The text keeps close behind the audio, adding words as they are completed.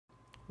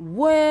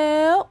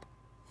Well,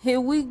 here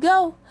we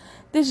go.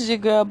 This is your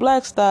girl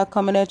Blackstar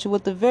coming at you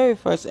with the very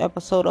first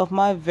episode of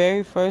my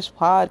very first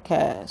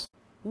podcast.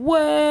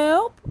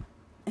 Well,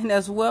 and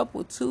that's WELPP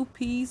with two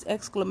P's,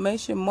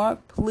 exclamation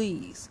mark,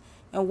 please.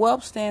 And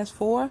WELPP stands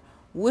for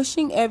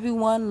Wishing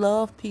Everyone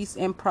Love, Peace,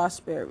 and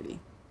Prosperity.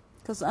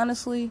 Because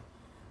honestly,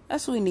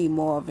 that's what we need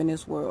more of in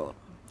this world.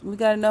 We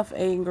got enough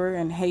anger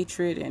and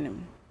hatred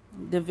and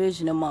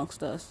division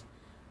amongst us.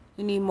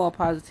 We need more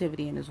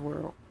positivity in this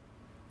world.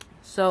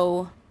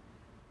 So,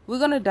 we're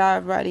going to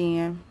dive right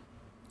in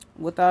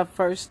with our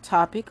first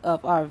topic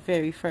of our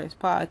very first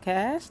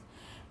podcast.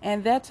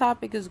 And that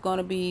topic is going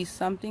to be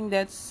something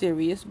that's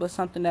serious, but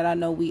something that I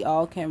know we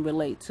all can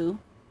relate to.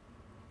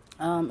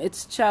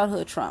 It's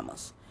childhood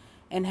traumas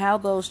and how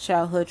those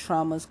childhood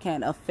traumas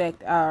can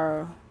affect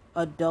our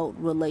adult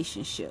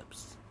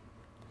relationships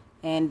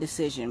and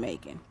decision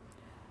making.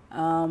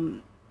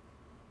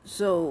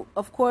 So,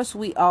 of course,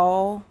 we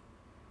all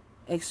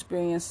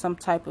experience some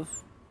type of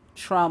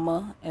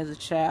trauma as a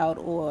child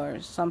or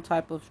some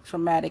type of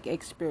traumatic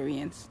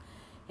experience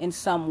in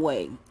some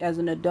way. As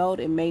an adult,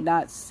 it may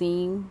not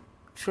seem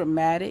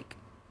traumatic,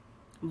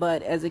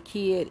 but as a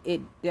kid,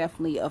 it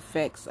definitely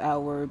affects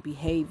our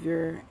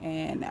behavior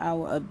and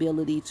our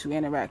ability to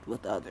interact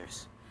with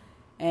others.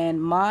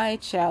 And my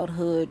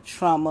childhood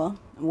trauma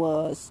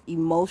was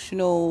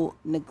emotional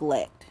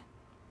neglect.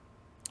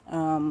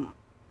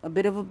 A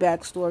bit of a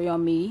backstory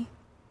on me.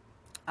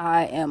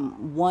 I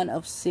am one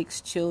of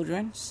 6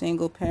 children,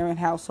 single parent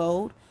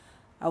household.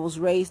 I was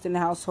raised in a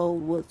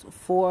household with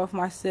 4 of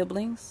my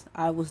siblings.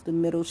 I was the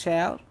middle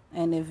child.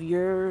 And if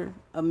you're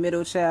a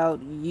middle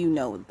child, you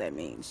know what that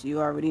means.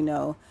 You already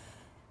know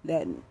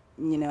that,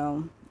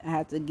 I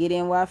had to get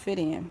in where I fit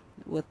in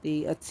with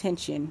the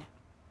attention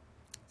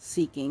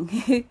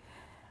seeking.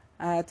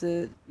 I had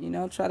to,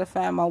 try to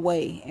find my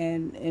way.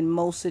 And in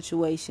most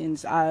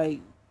situations, I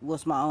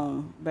was my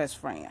own best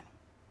friend.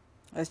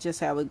 That's just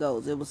how it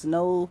goes. There was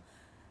no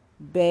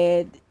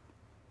bad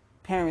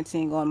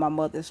parenting on my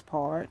mother's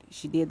part.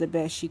 She did the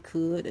best she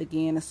could.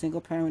 Again, a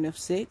single parent of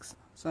 6.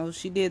 So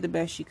she did the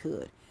best she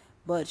could.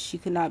 But she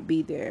could not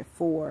be there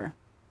for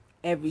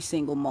every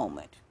single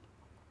moment.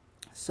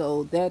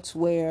 So that's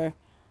where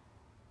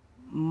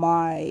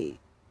my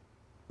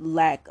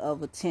lack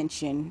of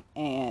attention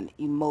and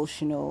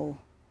emotional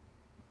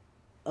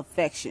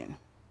affection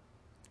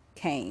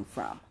came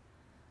from.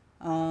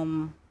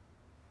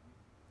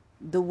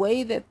 The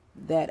way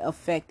that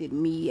affected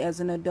me as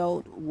an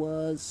adult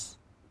was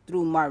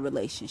through my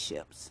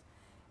relationships.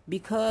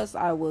 Because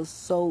I was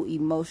so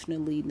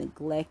emotionally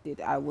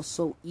neglected, I was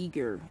so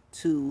eager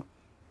to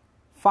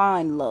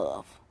find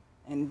love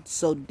and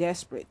so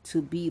desperate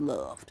to be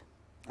loved.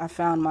 I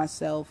found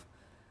myself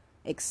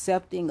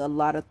accepting a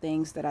lot of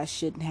things that I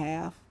shouldn't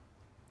have,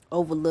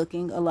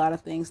 overlooking a lot of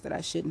things that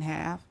I shouldn't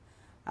have.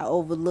 I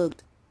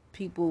overlooked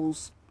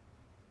people's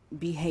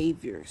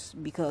behaviors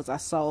because I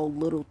saw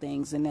little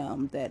things in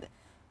them that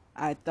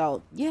I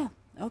thought, yeah,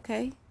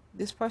 okay,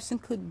 this person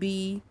could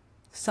be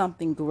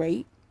something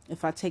great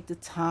if I take the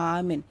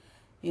time and,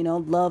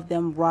 love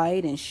them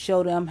right and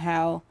show them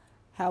how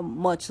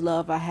much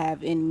love I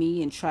have in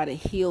me and try to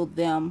heal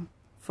them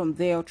from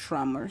their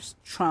traumas.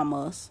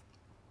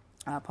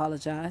 I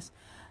apologize.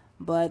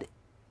 But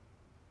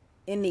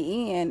in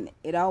the end,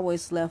 it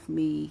always left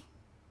me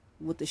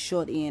with the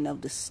short end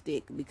of the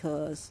stick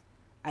because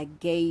I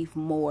gave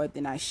more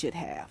than I should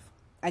have.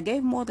 I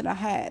gave more than I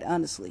had,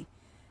 honestly.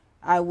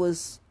 I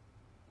was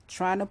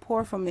trying to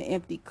pour from an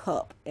empty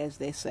cup, as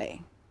they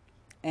say.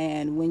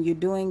 And when you're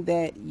doing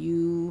that,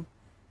 you'll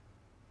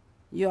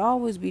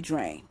always be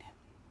drained.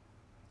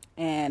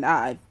 And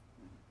I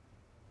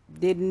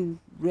didn't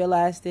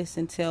realize this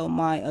until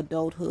my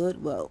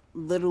adulthood. Well,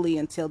 literally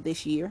until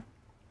this year.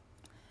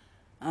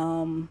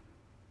 I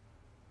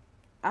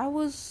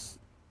was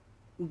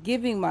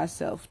giving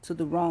myself to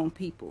the wrong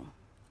people.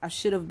 I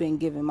should have been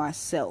giving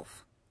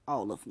myself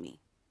all of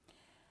me.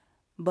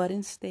 But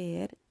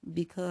instead,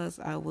 because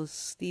I was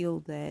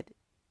still that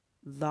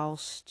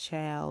lost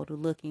child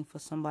looking for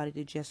somebody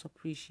to just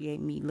appreciate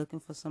me, looking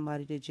for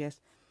somebody to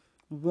just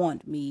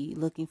want me,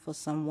 looking for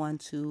someone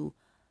to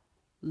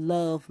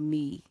love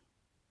me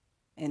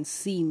and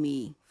see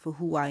me for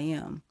who I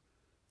am,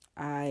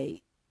 I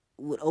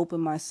would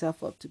open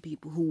myself up to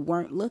people who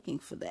weren't looking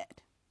for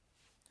that,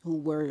 who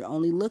were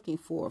only looking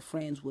for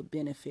friends with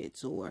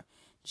benefits or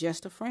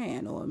just a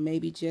friend or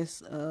maybe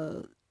just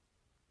cuddy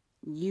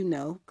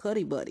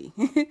buddy.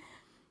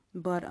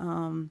 But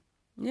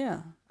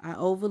yeah, I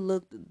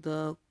overlooked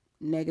the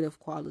negative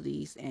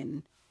qualities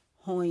and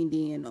honed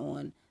in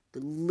on the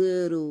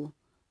little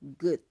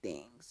good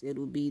things. It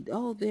would be,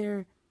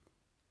 they're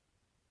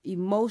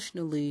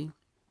emotionally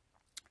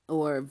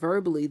or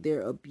verbally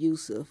they're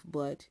abusive,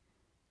 but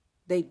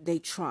they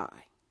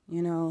try.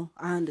 I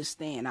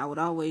understand. I would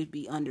always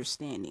be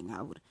understanding.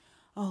 I would,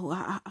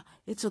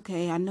 it's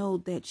okay. I know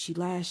that she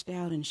lashed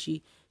out and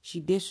she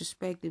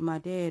disrespected my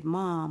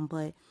mom,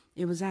 but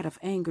it was out of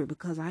anger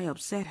because I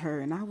upset her.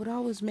 And I would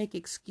always make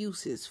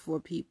excuses for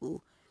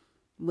people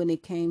when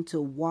it came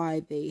to why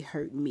they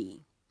hurt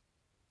me.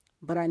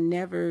 But I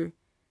never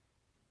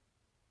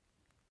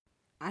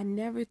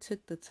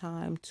took the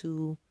time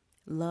to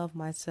love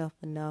myself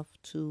enough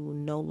to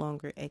no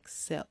longer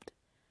accept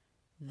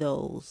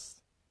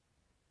those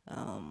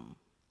um,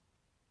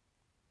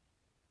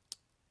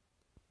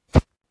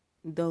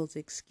 those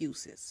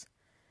excuses.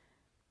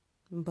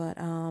 But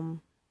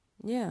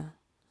yeah.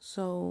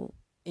 So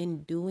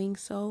in doing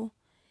so,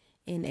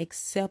 in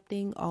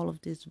accepting all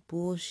of this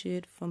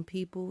bullshit from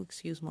people,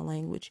 excuse my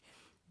language,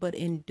 but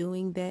in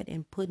doing that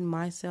and putting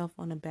myself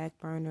on the back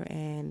burner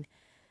and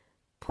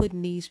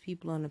putting these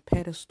people on a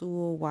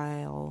pedestal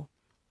while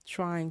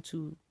trying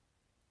to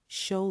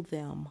show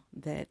them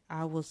that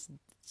I was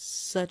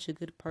such a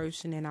good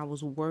person and I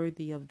was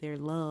worthy of their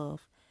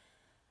love,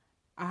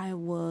 I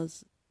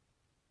was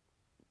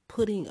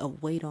putting a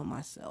weight on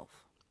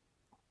myself.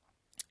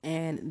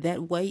 And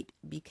that weight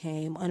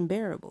became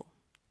unbearable.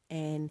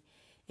 And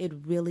it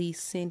really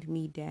sent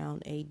me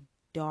down a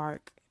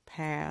dark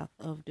path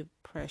of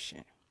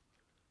depression.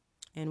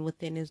 And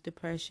within this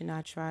depression,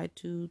 I tried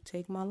to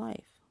take my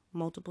life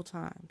multiple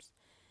times.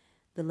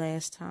 The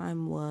last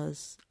time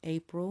was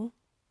April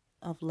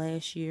of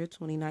last year,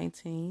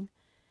 2019.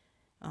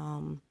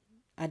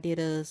 I did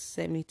a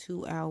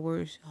 72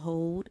 hours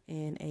hold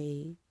in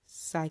a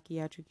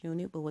psychiatric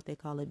unit, but what they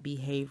call a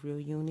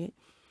behavioral unit.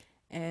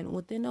 And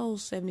within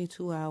those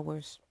 72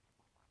 hours,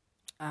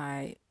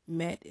 I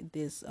met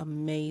this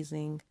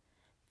amazing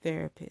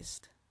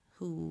therapist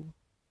who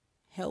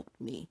helped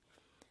me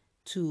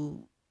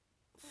to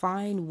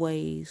find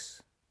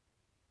ways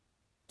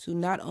to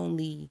not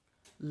only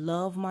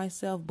love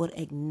myself, but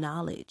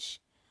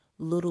acknowledge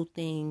little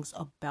things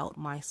about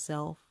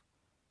myself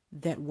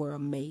that were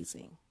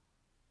amazing.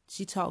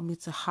 She taught me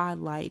to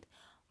highlight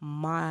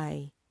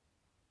my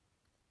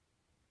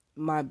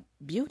my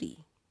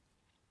beauty,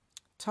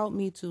 taught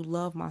me to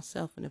love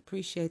myself and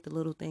appreciate the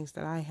little things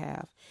that I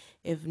have.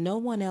 If no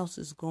one else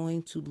is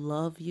going to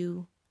love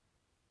you,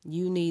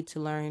 you need to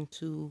learn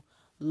to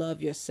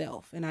love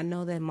yourself. And I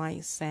know that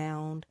might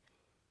sound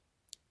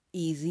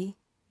easy.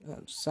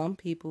 Some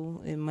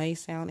people, it may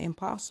sound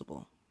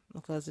impossible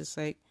because it's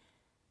like,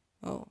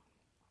 oh,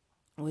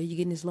 where are you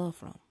getting this love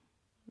from?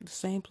 The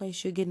same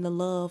place you're getting the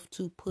love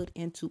to put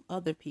into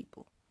other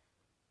people.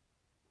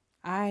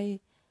 I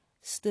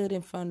stood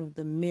in front of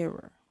the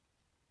mirror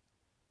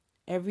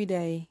every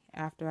day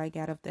after I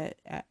got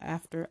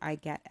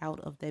out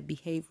of that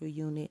behavioral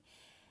unit,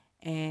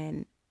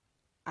 and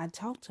I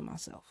talked to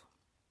myself.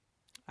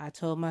 I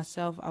told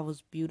myself I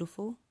was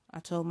beautiful. I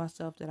told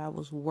myself that I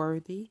was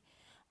worthy.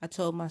 I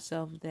told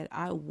myself that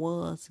I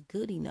was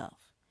good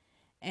enough.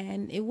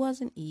 And it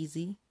wasn't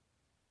easy.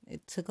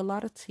 It took a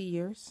lot of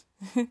tears,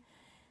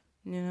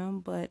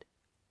 but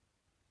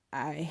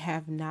I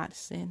have not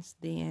since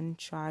then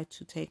tried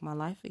to take my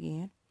life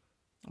again.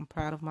 I'm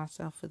proud of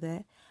myself for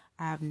that.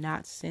 I have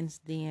not since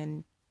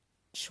then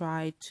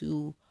tried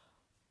to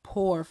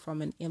pour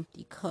from an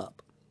empty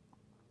cup.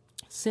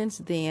 Since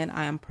then,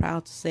 I am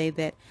proud to say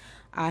that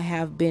I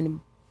have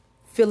been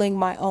filling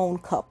my own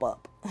cup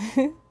up.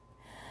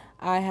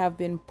 I have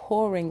been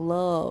pouring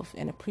love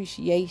and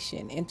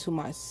appreciation into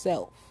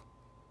myself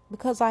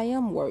because I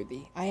am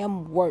worthy. I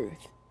am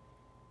worth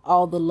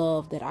all the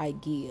love that I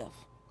give.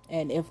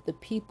 And if the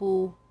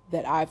people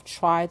that I've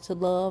tried to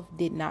love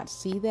did not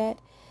see that,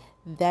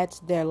 that's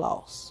their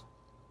loss.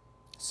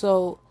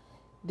 So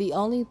the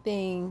only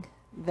thing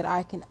that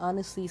I can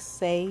honestly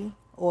say,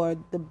 or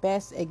the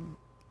best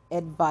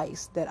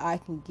advice that I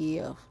can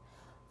give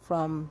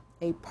from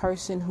a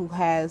person who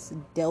has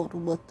dealt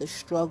with the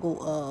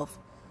struggle of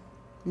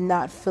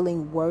not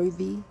feeling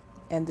worthy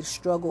and the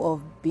struggle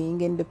of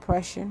being in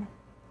depression,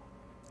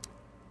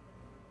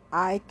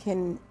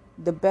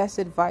 the best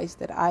advice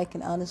that I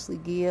can honestly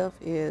give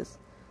is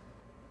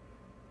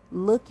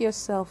look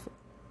yourself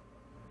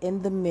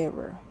in the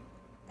mirror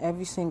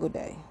every single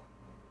day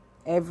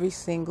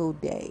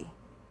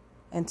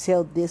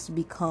until this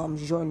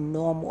becomes your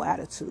normal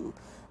attitude.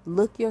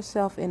 Look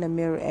yourself in the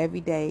mirror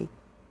every day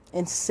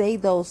and say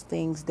those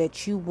things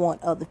that you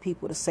want other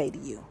people to say to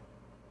you.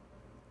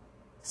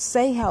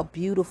 Say how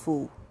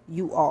beautiful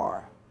you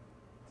are.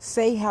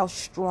 Say how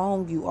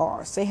strong you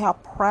are. Say how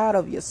proud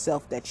of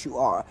yourself that you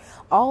are.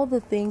 All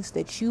the things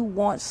that you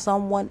want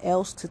someone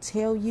else to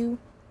tell you,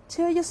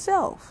 tell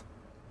yourself.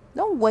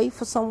 Don't wait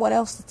for someone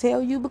else to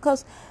tell you,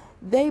 because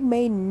they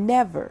may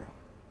never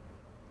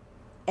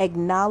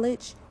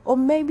acknowledge or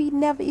maybe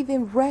never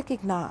even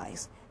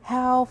recognize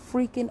how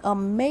freaking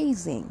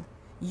amazing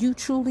you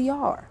truly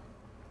are.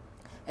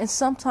 And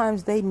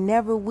sometimes they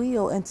never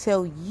will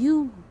until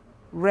you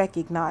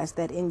recognize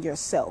that in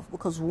yourself.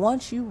 Because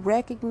once you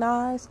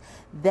recognize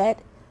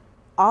that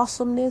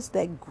awesomeness,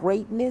 that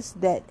greatness,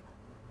 that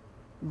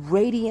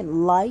radiant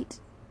light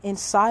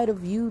inside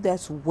of you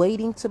that's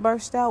waiting to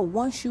burst out,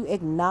 once you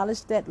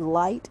acknowledge that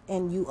light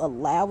and you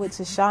allow it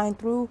to shine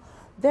through,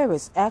 there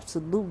is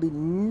absolutely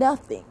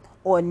nothing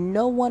or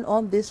no one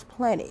on this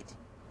planet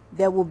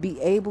that will be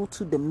able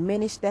to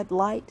diminish that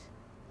light,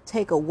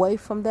 take away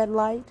from that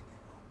light,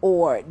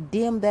 or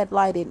dim that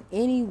light in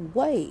any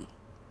way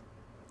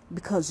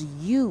because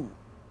you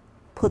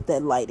put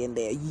that light in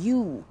there.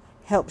 You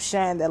help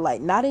shine that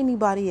light, not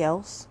anybody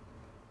else.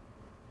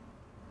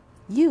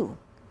 You.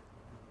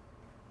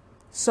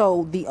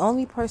 So the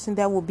only person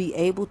that will be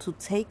able to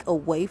take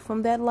away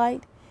from that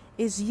light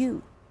is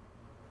you.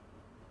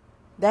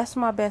 That's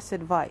my best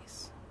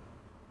advice.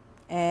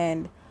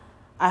 And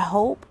I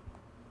hope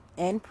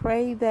and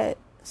pray that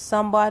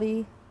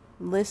somebody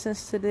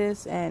listens to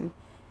this and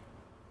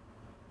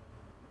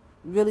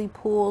really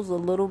pulls a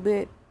little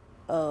bit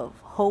of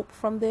hope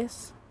from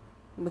this,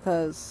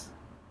 because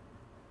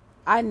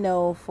I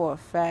know for a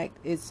fact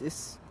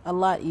it's a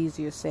lot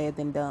easier said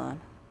than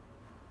done.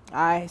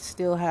 I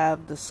still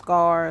have the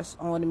scars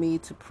on me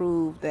to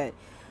prove that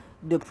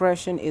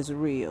depression is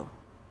real.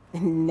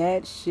 And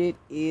that shit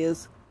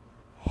is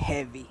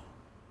heavy.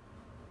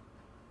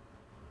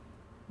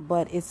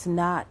 But it's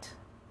not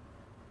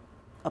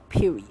a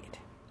period.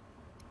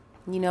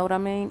 You know what I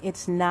mean?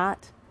 It's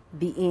not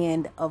the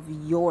end of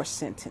your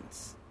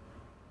sentence.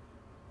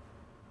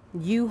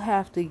 You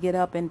have to get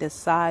up and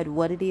decide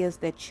what it is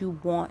that you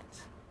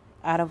want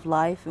out of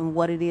life and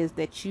what it is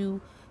that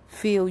you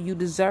feel you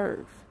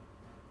deserve.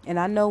 And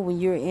I know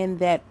when you're in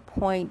that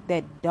point,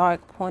 that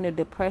dark point of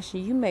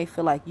depression, you may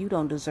feel like you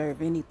don't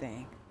deserve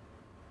anything.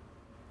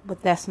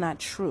 But that's not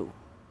true.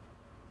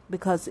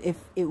 Because if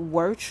it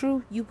were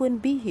true, you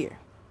wouldn't be here.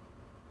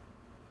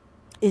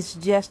 It's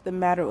just a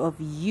matter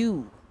of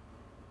you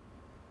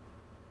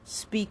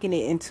speaking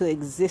it into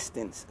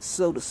existence,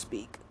 so to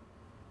speak.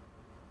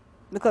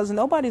 Because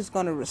nobody's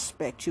going to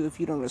respect you if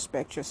you don't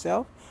respect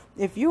yourself.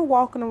 If you're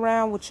walking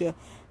around with your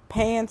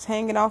pants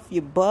hanging off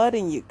your butt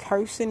and you're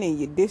cursing and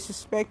you're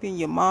disrespecting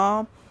your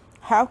mom,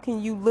 how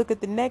can you look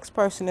at the next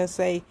person and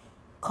say,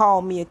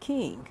 call me a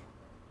king?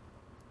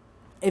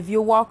 If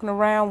you're walking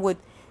around with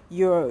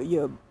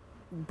your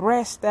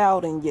breast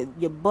out and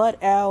your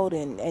butt out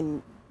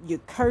and you're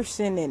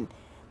cursing and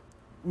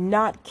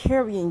not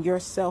carrying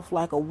yourself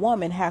like a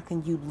woman, how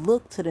can you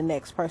look to the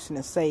next person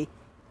and say,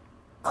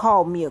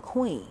 call me a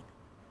queen?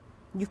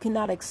 You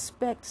cannot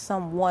expect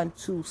someone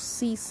to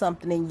see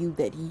something in you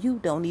that you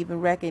don't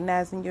even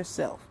recognize in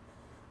yourself.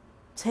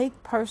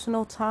 Take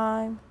personal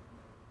time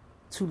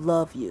to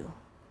love you.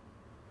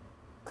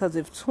 Because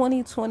if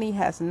 2020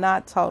 has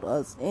not taught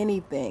us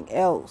anything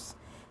else,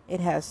 it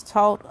has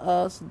taught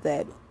us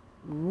that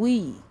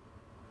we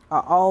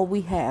are all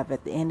we have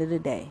at the end of the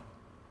day.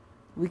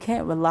 We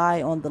can't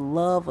rely on the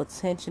love,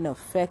 attention,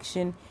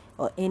 affection,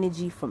 or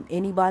energy from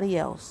anybody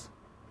else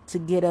to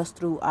get us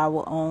through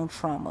our own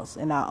traumas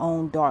and our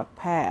own dark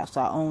paths,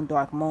 our own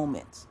dark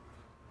moments.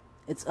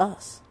 It's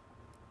us.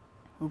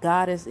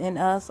 God is in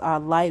us, our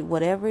light,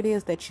 whatever it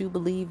is that you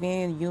believe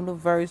in,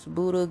 universe,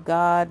 Buddha,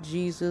 God,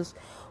 Jesus,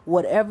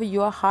 whatever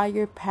your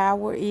higher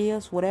power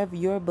is, whatever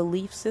your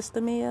belief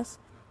system is,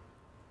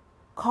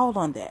 call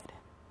on that.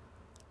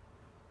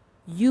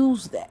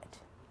 Use that.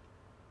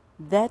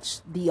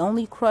 That's the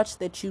only crutch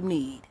that you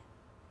need.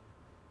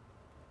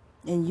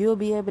 And you'll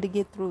be able to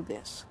get through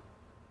this.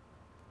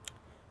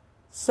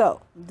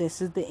 So,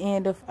 this is the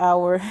end of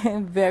our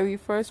very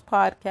first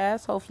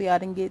podcast. Hopefully I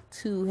didn't get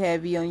too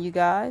heavy on you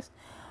guys.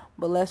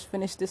 But let's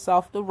finish this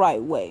off the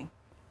right way.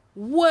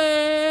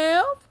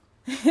 Well,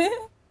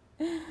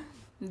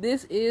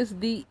 this is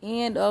the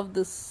end of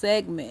the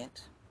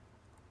segment.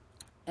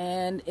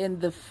 And in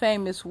the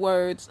famous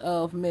words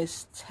of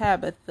Miss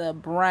Tabitha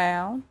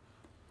Brown,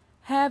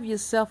 have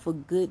yourself a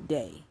good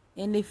day.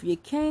 And if you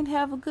can't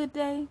have a good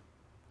day,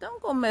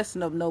 don't go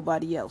messing up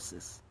nobody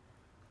else's.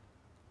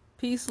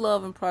 Peace,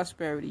 love, and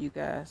prosperity, you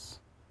guys.